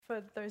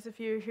for those of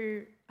you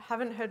who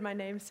haven't heard my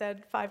name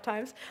said 5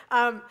 times,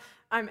 I'm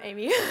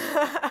Amy.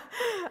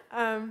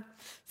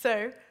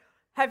 So,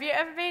 have you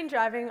ever been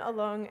driving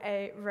along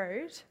a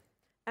road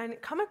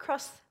and come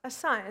across a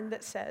sign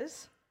that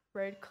says,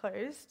 "Road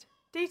closed,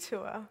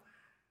 detour"?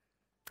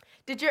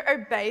 Did you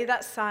obey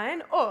that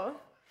sign, or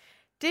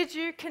did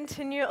you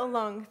continue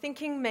along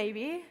thinking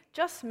maybe,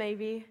 just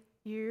maybe,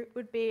 you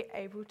would be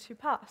able to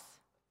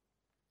pass?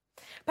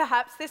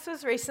 Perhaps this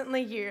was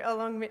recently you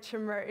along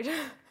Mitcham Road.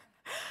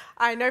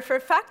 I know for a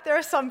fact there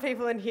are some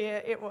people in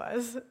here it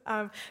was.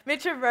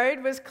 Mitcham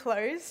Road was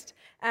closed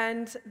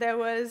and there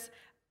was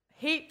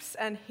heaps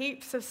and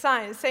heaps of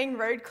signs saying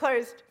road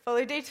closed,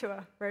 follow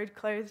detour, road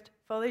closed,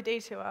 follow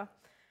detour.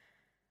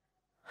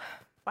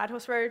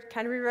 Whitehorse Road,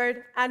 Canterbury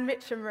Road and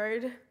Mitcham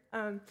Road.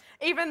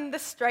 Even the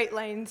straight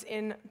lanes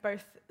in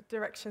both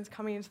directions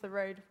coming into the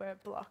road were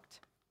blocked.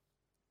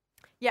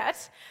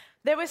 Yet,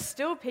 there were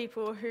still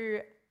people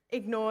who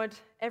ignored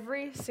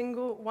every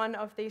single one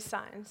of these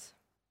signs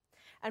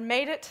and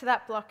made it to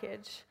that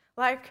blockage.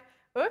 Like,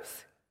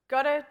 oops,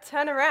 gotta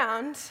turn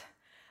around.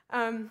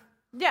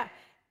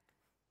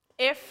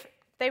 If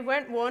they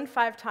weren't warned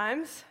 5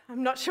 times,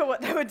 I'm not sure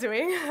what they were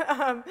doing.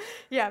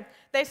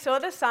 They saw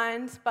the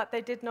signs, but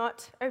they did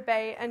not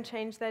obey and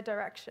change their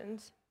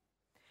directions.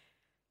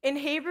 In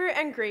Hebrew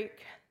and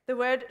Greek, the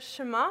word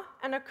shema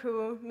and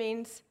akul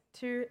means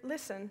to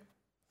listen.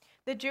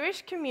 The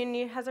Jewish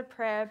community has a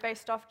prayer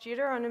based off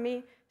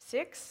Deuteronomy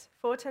 6,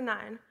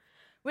 4-9,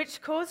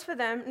 which calls for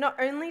them not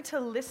only to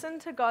listen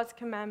to God's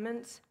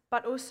commandments,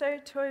 but also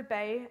to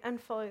obey and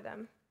follow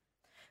them.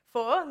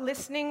 For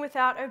listening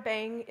without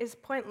obeying is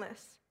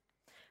pointless.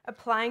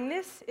 Applying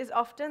this is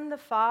often the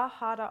far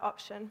harder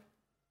option.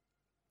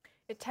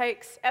 It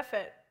takes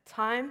effort,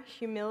 time,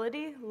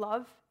 humility,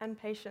 love, and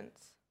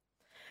patience.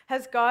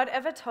 Has God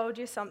ever told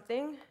you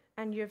something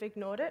and you've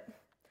ignored it?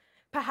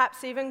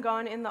 Perhaps even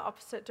gone in the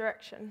opposite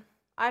direction.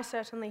 I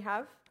certainly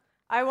have.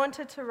 I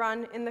wanted to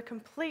run in the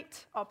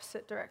complete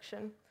opposite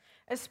direction,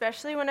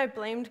 especially when I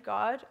blamed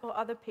God or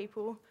other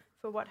people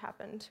for what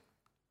happened.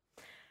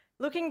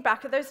 Looking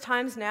back at those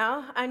times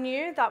now, I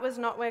knew that was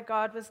not where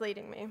God was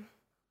leading me,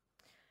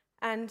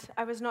 and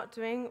I was not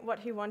doing what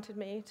he wanted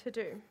me to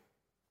do.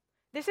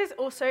 This is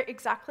also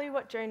exactly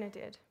what Jonah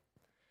did.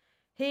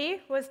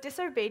 He was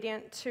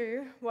disobedient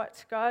to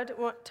what God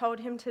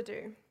told him to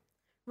do,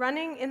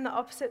 running in the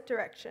opposite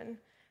direction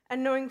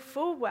and knowing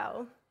full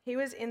well he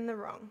was in the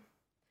wrong.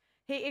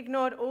 He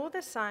ignored all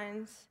the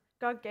signs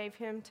God gave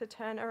him to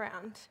turn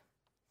around.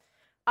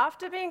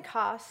 After being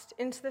cast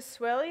into the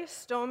swirly,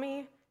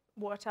 stormy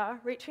water,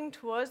 reaching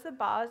towards the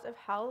bars of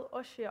hell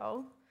or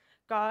Sheol,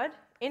 God,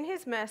 in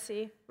his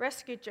mercy,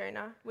 rescued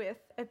Jonah with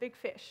a big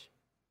fish,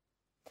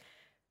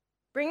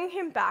 bringing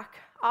him back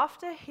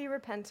after he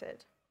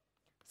repented.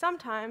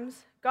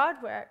 Sometimes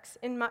God works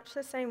in much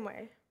the same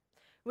way.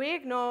 We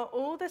ignore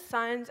all the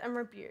signs and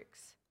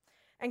rebukes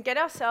and get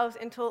ourselves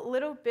into a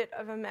little bit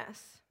of a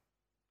mess.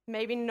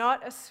 Maybe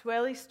not a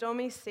swirly,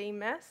 stormy sea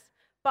mess,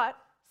 but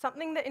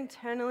something that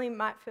internally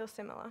might feel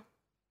similar.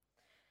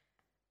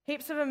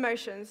 Heaps of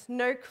emotions,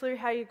 no clue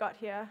how you got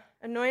here,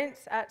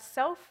 annoyance at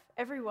self,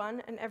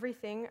 everyone, and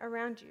everything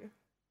around you.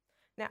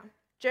 Now,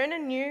 Jonah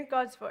knew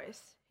God's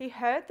voice. He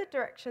heard the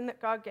direction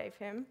that God gave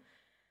him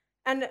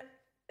and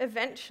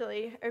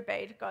eventually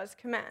obeyed God's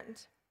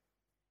command.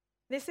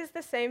 This is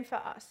the same for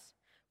us.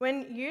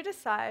 When you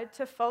decide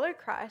to follow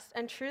Christ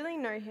and truly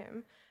know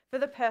him for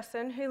the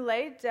person who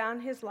laid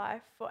down his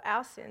life for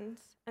our sins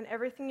and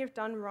everything you've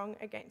done wrong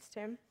against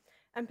him,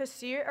 and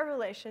pursue a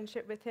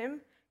relationship with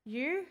him,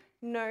 you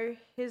know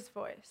his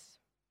voice.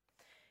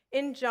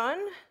 In John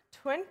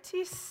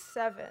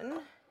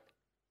 27,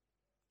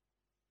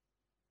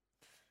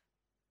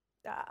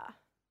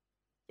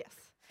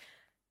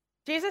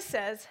 Jesus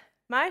says,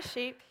 "My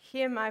sheep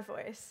hear my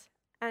voice,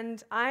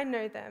 and I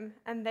know them,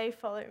 and they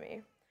follow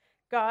me."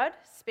 God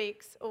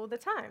speaks all the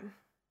time.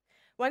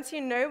 Once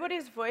you know what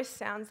his voice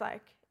sounds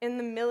like in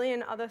the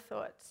million other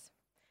thoughts,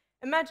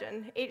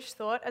 imagine each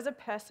thought as a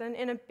person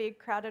in a big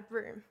crowded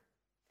room.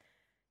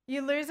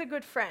 You lose a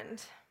good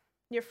friend.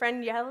 Your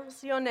friend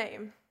yells your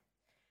name.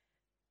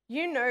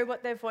 You know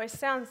what their voice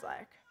sounds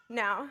like.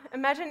 Now,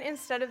 imagine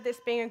instead of this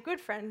being a good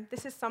friend,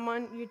 this is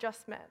someone you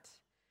just met.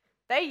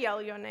 They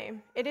yell your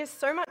name. It is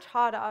so much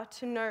harder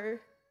to know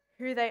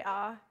who they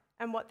are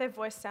and what their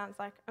voice sounds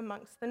like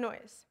amongst the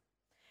noise.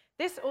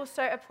 This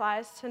also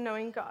applies to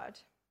knowing God.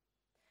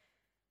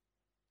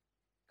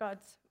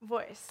 God's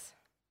voice.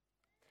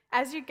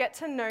 As you get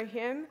to know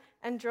him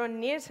and draw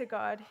near to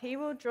God, he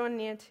will draw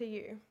near to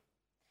you.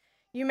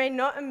 You may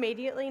not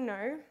immediately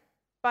know,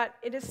 but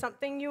it is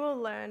something you will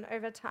learn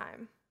over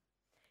time.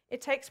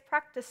 It takes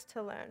practice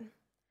to learn.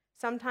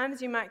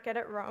 Sometimes you might get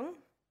it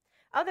wrong.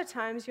 Other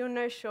times you'll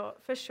know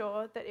for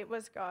sure that it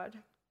was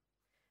God.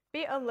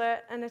 Be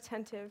alert and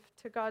attentive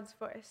to God's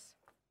voice.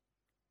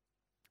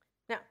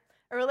 Now,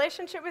 a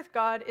relationship with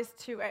God is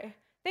two-way.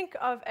 Think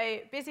of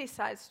a busy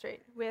side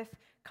street with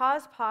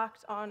cars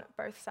parked on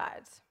both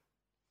sides.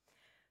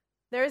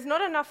 There is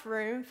not enough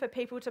room for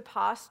people to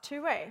pass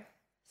two-way.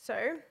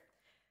 So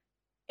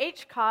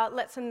Each car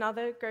lets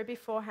another go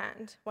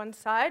beforehand. One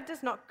side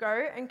does not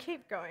go and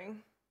keep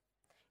going.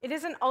 It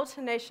is an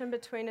alternation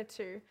between the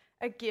two,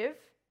 a give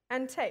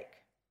and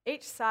take.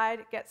 Each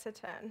side gets a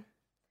turn.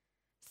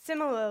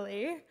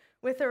 Similarly,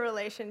 with a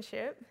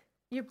relationship,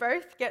 you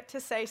both get to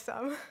say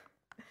some.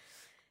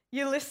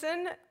 You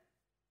listen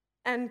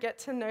and get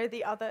to know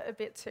the other a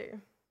bit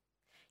too.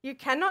 You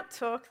cannot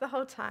talk the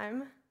whole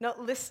time, not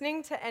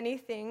listening to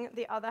anything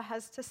the other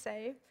has to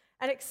say,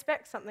 and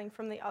expect something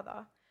from the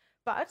other.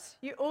 But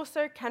you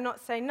also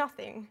cannot say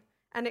nothing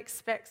and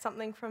expect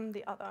something from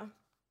the other.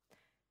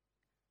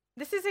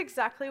 This is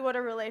exactly what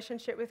a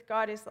relationship with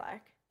God is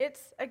like.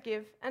 It's a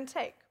give and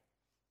take.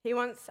 He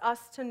wants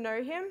us to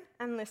know him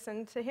and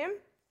listen to him,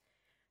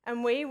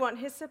 and we want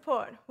his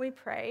support. We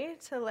pray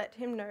to let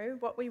him know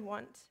what we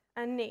want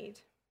and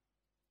need.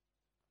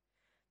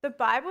 The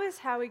Bible is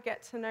how we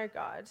get to know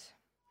God,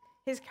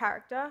 his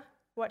character,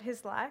 what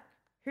he's like,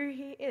 who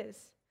he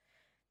is.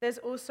 There's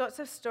all sorts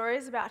of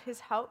stories about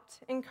his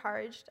helped,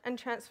 encouraged, and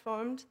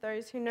transformed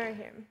those who know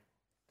him.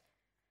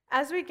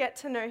 As we get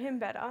to know him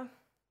better,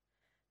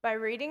 by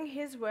reading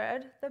his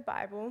word, the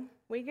Bible,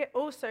 we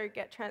also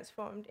get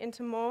transformed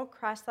into more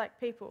Christ-like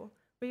people.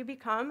 We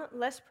become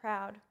less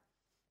proud,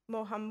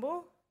 more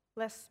humble,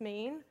 less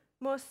mean,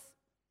 more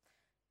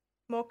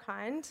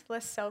kind,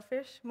 less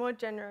selfish, more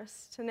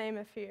generous, to name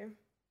a few.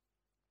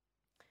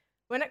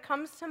 When it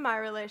comes to my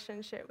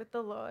relationship with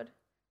the Lord,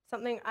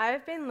 something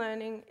I've been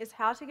learning is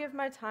how to give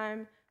my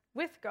time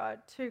with God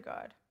to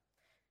God.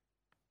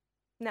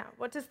 Now,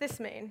 what does this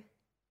mean?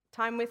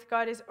 Time with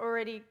God is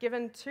already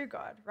given to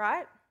God,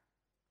 right?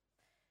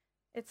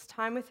 It's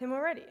time with him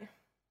already.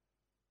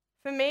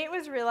 For me, it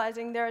was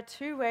realizing there are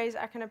two ways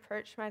I can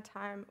approach my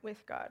time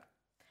with God.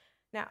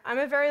 Now, I'm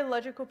a very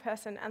logical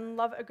person and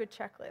love a good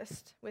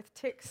checklist with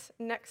ticks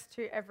next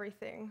to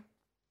everything.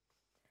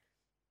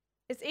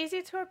 It's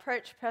easy to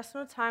approach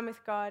personal time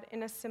with God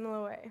in a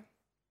similar way.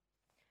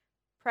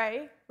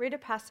 Pray, read a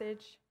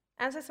passage,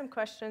 answer some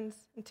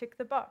questions, and tick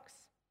the box.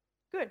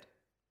 Good,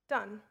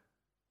 done.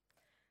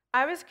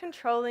 I was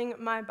controlling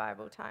my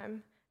Bible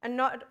time and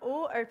not at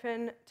all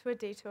open to a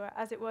detour,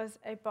 as it was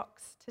a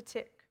box to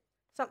tick,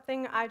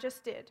 something I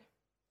just did.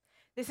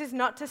 This is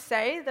not to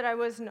say that I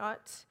was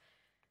not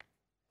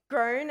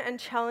grown and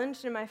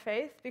challenged in my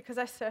faith, because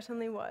I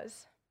certainly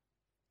was.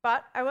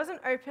 But I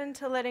wasn't open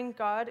to letting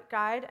God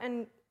guide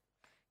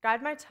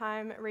my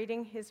time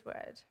reading his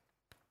word.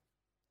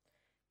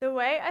 The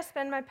way I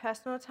spend my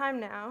personal time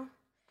now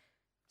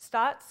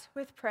starts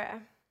with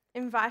prayer,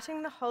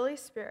 inviting the Holy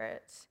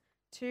Spirit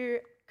to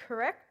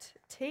correct,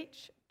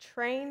 teach,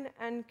 train,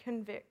 and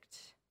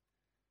convict.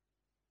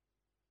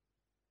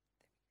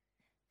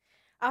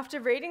 After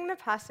reading the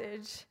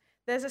passage,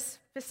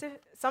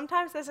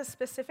 sometimes there's a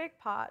specific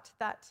part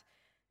that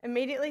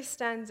immediately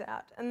stands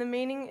out, and the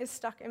meaning is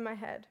stuck in my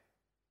head.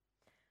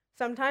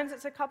 Sometimes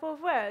it's a couple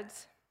of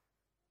words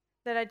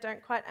that I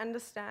don't quite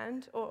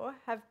understand or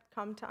have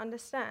come to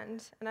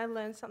understand, and I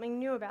learn something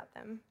new about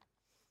them.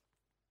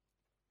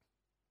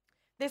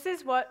 This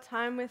is what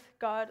time with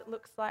God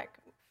looks like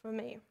for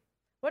me.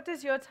 What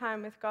does your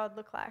time with God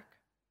look like?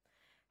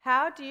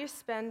 How do you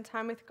spend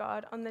time with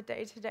God on the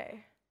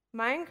day-to-day?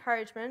 My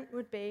encouragement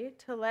would be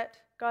to let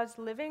God's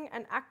living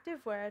and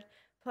active word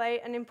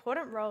play an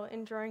important role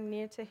in drawing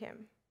near to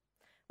him.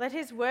 Let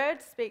his word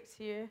speak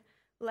to you.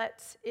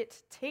 Let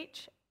it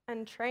teach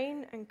and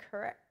train and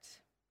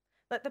correct.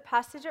 Let the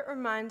passage it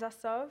reminds us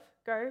of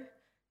go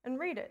and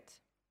read it.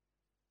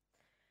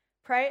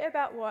 Pray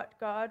about what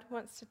God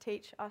wants to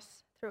teach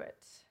us through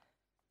it.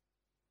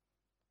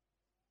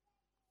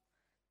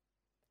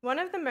 One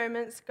of the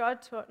moments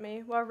God taught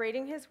me while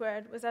reading his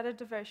word was at a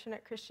devotion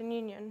at Christian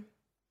Union.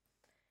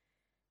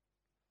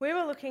 We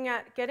were looking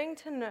at getting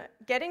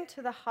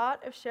to the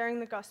heart of sharing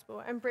the gospel,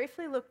 and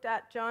briefly looked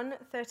at John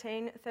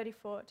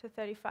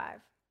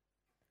 13:34-35.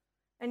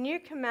 A new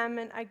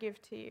commandment I give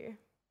to you,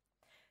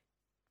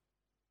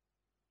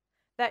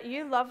 that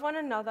you love one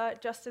another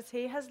just as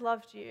he has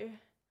loved you.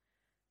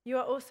 You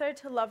are also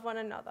to love one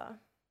another.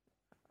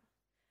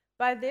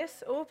 By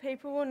this, all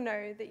people will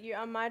know that you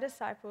are my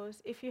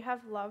disciples if you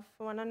have love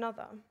for one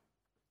another.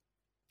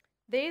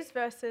 These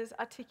verses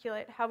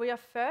articulate how we are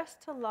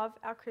first to love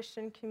our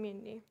Christian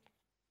community.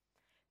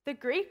 The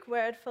Greek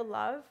word for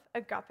love,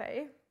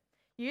 agape,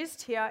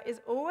 used here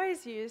is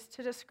always used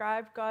to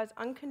describe God's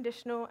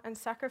unconditional and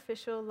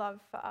sacrificial love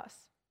for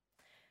us.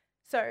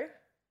 So,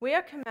 we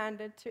are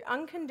commanded to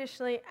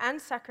unconditionally and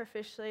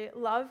sacrificially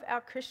love our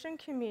Christian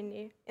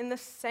community in the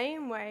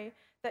same way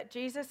that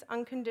Jesus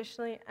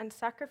unconditionally and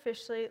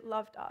sacrificially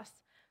loved us,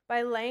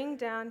 by laying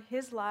down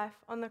his life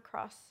on the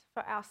cross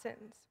for our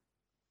sins.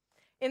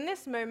 In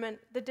this moment,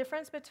 the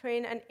difference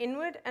between an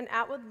inward and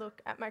outward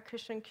look at my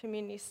Christian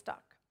community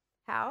stuck.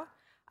 How?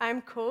 I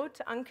am called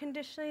to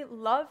unconditionally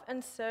love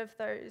and serve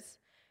those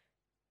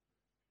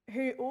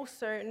who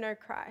also know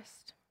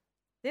Christ.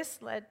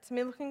 This led to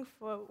me looking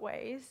for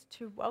ways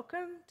to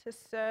welcome, to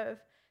serve,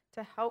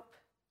 to help,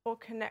 or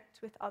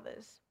connect with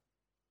others.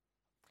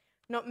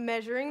 Not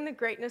measuring the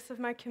greatness of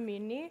my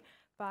community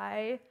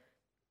by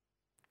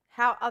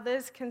how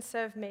others can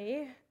serve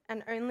me,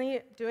 and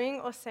only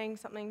doing or saying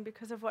something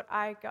because of what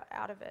I got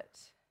out of it.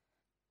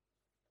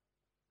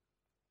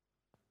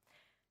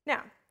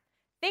 Now,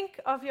 think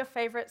of your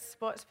favorite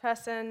sports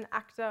person,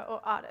 actor, or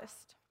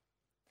artist.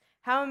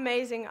 How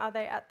amazing are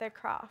they at their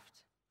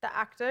craft? The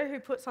actor who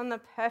puts on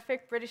the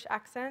perfect British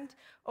accent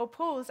or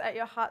pulls at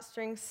your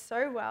heartstrings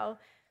so well,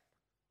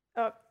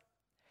 or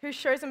who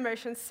shows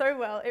emotion so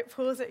well it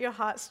pulls at your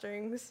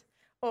heartstrings.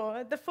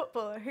 Or the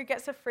footballer who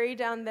gets a free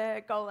down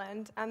their goal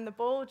end and the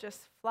ball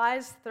just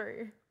flies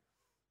through.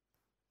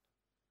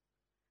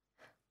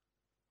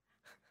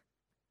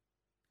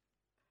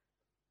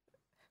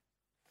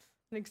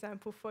 An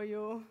example for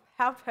you all.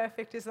 How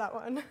perfect is that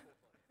one?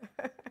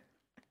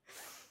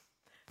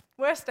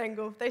 Worst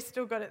angle, they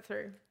still got it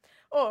through.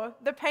 Or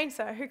the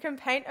painter who can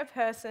paint a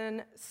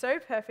person so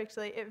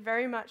perfectly it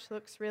very much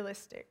looks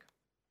realistic.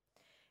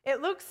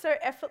 It looks so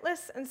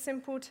effortless and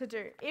simple to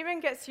do,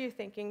 even gets you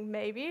thinking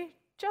maybe,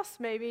 just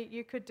maybe,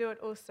 you could do it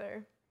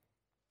also.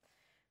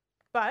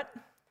 But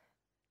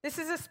this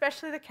is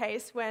especially the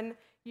case when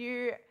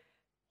you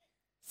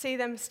see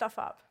them stuff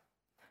up.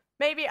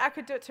 Maybe I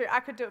could do it too, I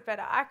could do it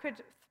better, I could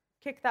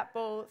kick that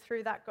ball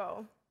through that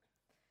goal.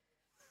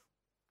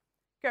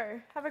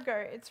 Go, have a go.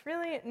 It's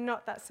really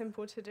not that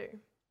simple to do.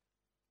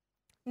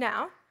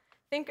 Now,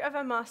 think of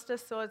a master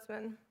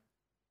swordsman.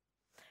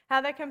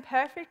 How they can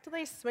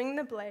perfectly swing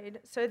the blade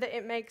so that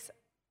it makes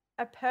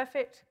a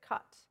perfect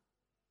cut.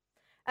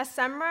 A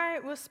samurai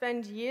will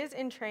spend years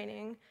in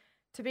training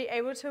to be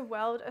able to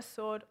wield a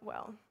sword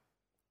well.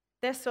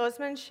 Their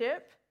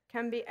swordsmanship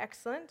can be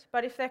excellent,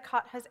 but if their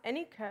cut has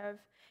any curve,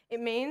 it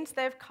means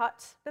they've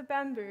cut the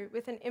bamboo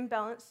with an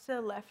imbalance to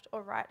the left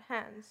or right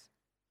hands.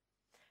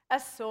 A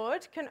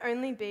sword can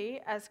only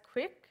be as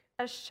quick,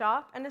 as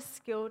sharp, and as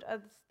skilled as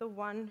the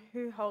one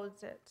who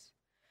holds it.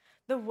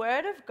 The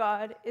word of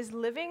God is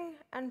living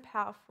and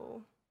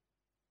powerful,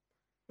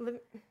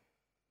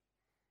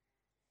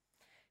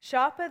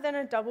 sharper than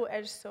a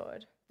double-edged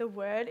sword. The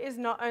word is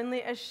not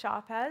only as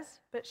sharp as,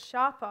 but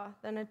sharper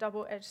than a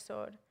double-edged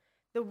sword.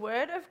 The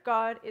word of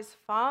God is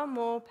far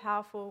more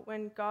powerful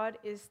when God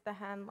is the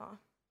handler.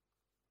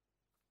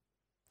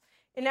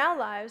 In our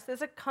lives,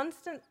 there's a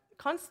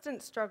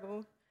constant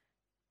struggle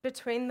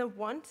between the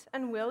want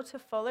and will to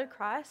follow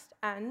Christ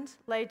and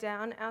lay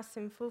down our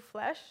sinful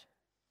flesh.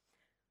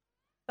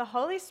 The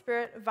Holy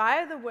Spirit,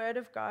 via the Word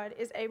of God,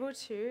 is able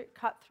to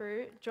cut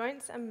through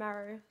joints and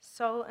marrow,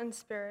 soul and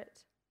spirit.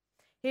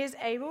 He is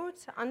able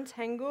to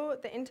untangle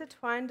the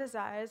intertwined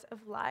desires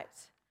of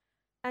light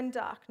and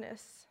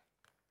darkness,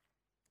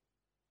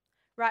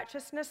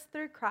 righteousness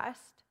through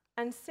Christ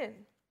and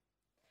sin,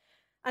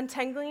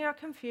 untangling our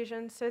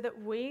confusion so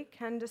that we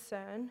can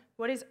discern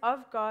what is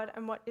of God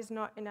and what is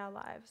not in our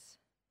lives.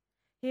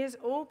 He is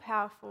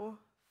all-powerful,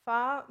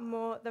 far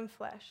more than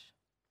flesh.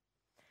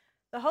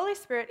 The Holy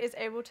Spirit is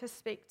able to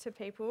speak to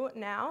people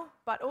now,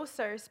 but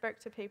also spoke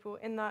to people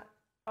in the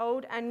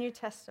Old and New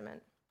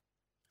Testament,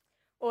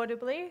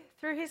 audibly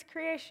through his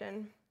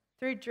creation,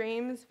 through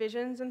dreams,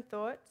 visions, and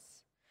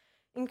thoughts,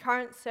 in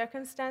current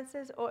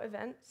circumstances or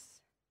events,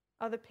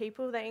 other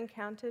people they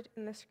encountered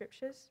in the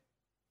scriptures.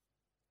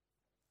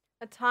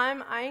 A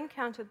time I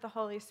encountered the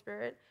Holy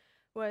Spirit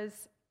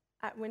was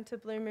at Winter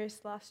Blue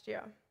Moose last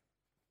year,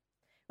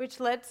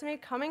 which led to me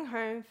coming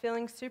home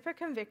feeling super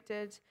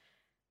convicted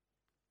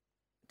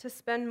to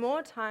spend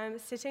more time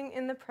sitting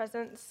in the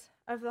presence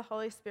of the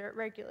Holy Spirit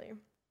regularly,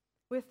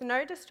 with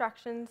no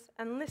distractions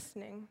and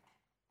listening,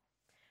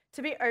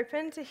 to be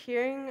open to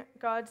hearing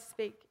God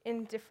speak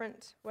in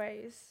different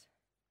ways.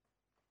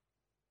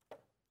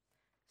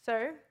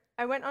 So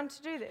I went on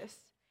to do this.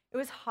 It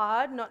was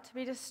hard not to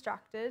be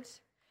distracted.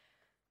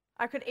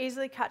 I could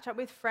easily catch up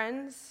with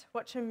friends,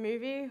 watch a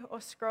movie,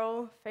 or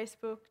scroll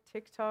Facebook,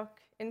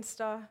 TikTok,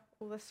 Insta,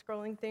 all the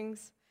scrolling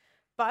things.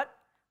 But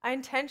I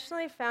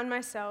intentionally found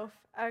myself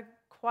a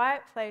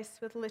quiet place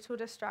with little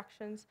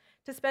distractions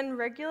to spend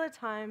regular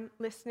time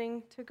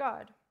listening to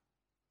God.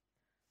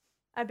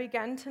 I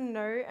began to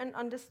know and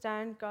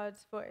understand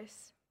God's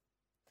voice,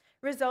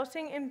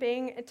 resulting in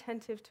being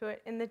attentive to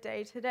it in the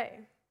day-to-day,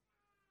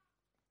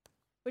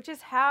 which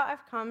is how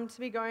I've come to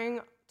be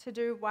going to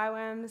do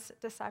YWAM's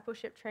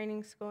discipleship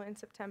training school in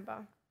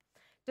September,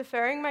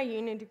 deferring my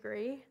uni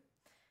degree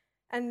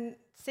and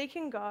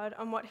seeking God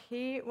on what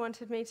He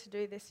wanted me to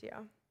do this year.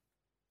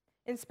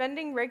 In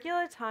spending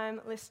regular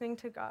time listening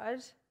to God,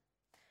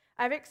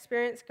 I've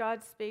experienced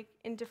God speak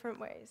in different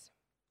ways.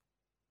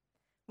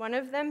 One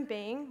of them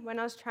being when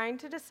I was trying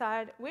to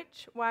decide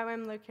which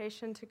YWAM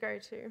location to go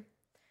to.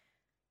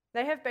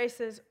 They have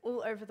bases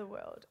all over the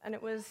world, and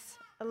it was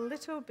a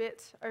little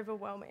bit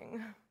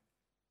overwhelming.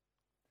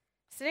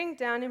 Sitting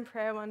down in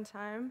prayer one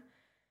time,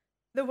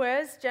 the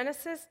words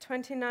Genesis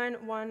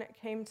 29:1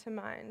 came to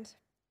mind.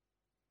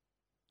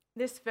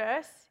 This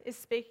verse is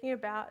speaking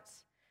about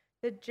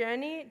the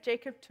journey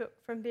Jacob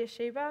took from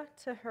Beersheba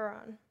to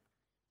Haran.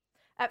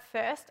 At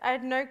first, I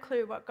had no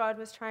clue what God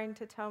was trying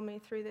to tell me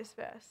through this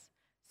verse,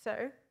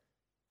 so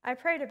I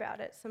prayed about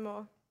it some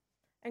more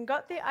and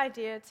got the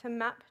idea to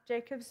map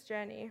Jacob's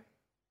journey.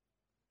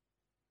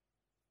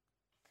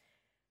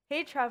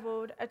 He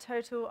traveled a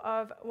total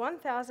of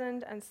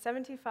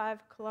 1,075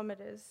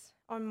 kilometers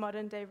on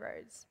modern-day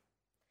roads.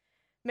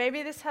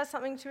 Maybe this has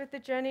something to do with the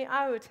journey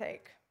I will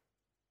take.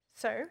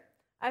 So,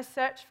 I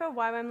searched for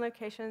YWAM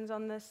locations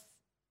on the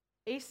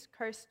east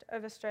coast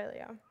of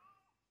Australia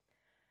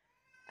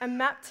and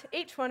mapped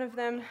each one of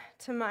them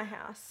to my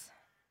house.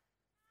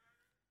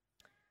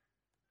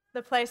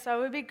 The place I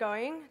would be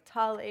going,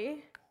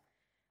 Tali,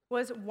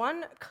 was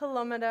 1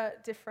 kilometer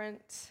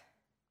different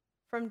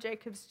from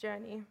Jacob's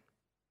journey.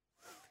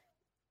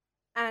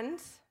 And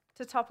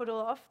to top it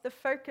all off, the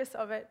focus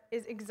of it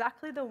is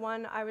exactly the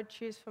one I would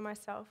choose for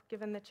myself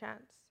given the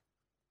chance.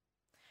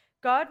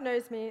 God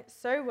knows me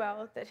so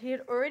well that he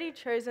had already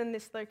chosen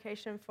this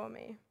location for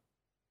me.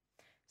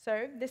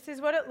 So this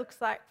is what it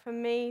looks like for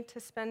me to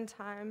spend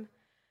time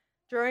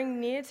drawing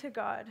near to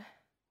God,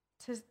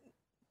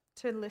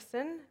 to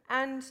listen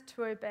and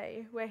to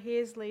obey where he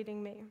is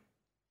leading me.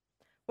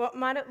 What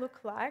might it look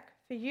like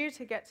for you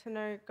to get to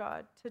know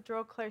God, to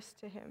draw close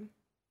to him?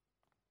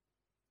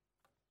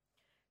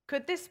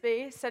 Could this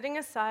be setting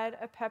aside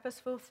a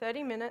purposeful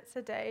 30 minutes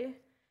a day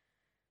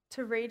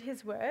to read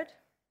his word?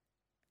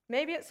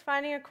 Maybe it's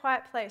finding a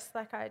quiet place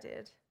like I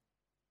did.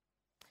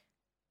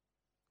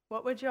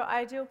 What would your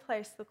ideal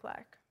place look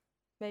like?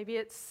 Maybe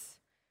it's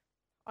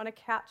on a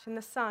couch in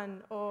the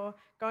sun or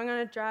going on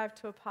a drive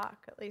to a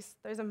park. At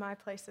least those are my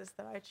places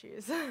that I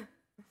choose.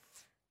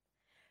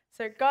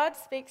 So God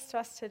speaks to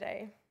us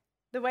today.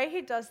 The way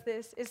he does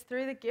this is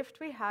through the gift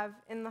we have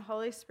in the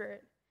Holy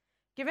Spirit,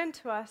 given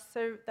to us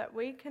so that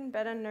we can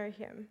better know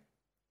him.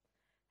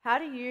 How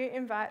do you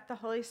invite the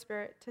Holy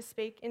Spirit to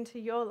speak into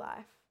your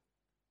life?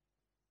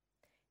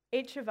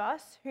 Each of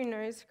us who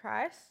knows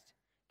Christ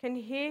can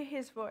hear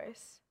his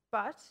voice,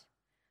 but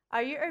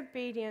are you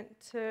obedient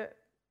to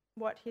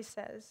what he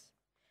says?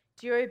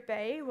 Do you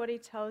obey what he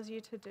tells you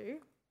to do?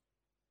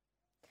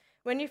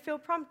 When you feel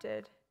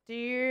prompted, do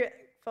you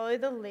follow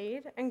the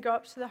lead and go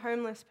up to the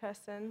homeless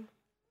person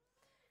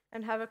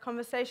and have a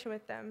conversation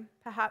with them?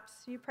 Perhaps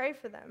you pray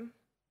for them.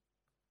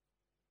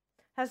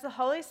 Has the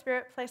Holy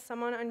Spirit placed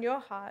someone on your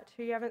heart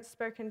who you haven't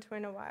spoken to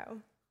in a while?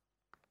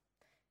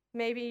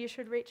 Maybe you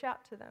should reach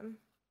out to them.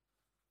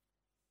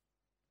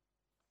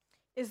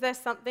 Is there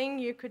something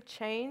you could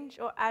change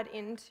or add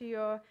into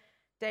your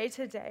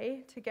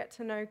day-to-day to get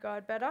to know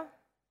God better?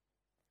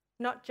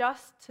 Not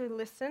just to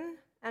listen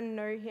and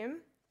know him,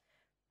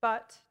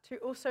 but to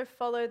also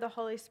follow the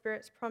Holy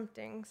Spirit's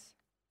promptings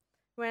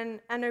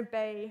and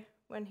obey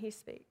when he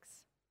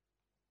speaks.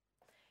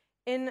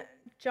 In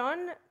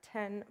John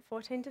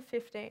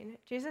 10:14-15,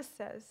 Jesus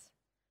says,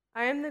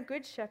 "I am the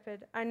good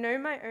shepherd. I know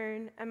my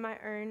own, and my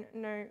own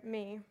know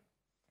me.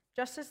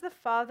 Just as the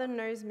Father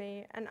knows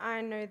me, and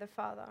I know the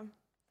Father.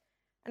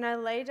 And I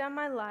lay down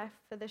my life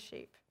for the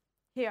sheep."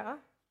 Here,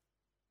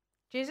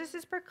 Jesus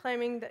is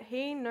proclaiming that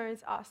he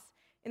knows us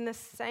in the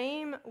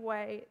same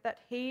way that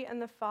he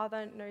and the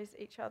Father knows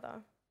each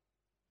other.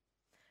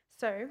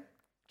 So,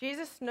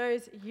 Jesus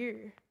knows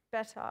you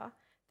better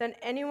than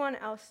anyone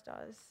else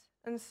does,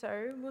 and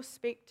so will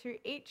speak to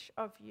each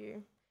of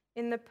you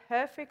in the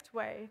perfect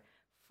way,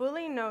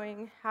 fully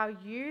knowing how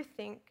you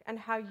think and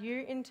how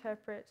you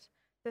interpret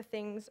the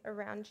things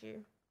around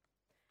you.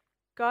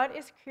 God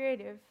is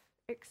creative,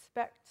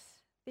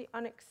 expects the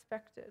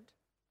unexpected.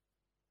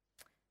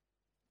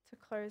 To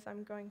close,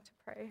 I'm going to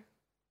pray.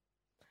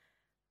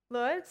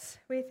 Lord,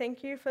 we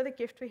thank you for the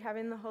gift we have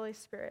in the Holy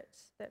Spirit,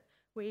 that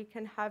we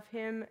can have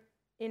him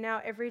in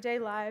our everyday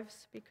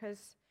lives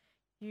because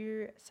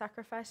you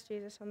sacrificed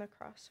Jesus on the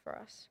cross for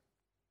us.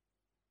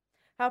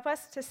 Help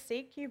us to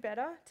seek you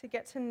better, to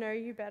get to know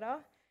you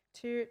better,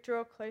 to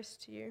draw close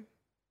to you,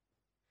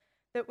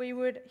 that we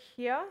would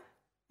hear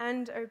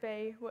and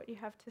obey what you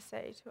have to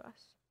say to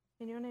us.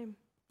 In your name,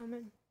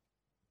 amen.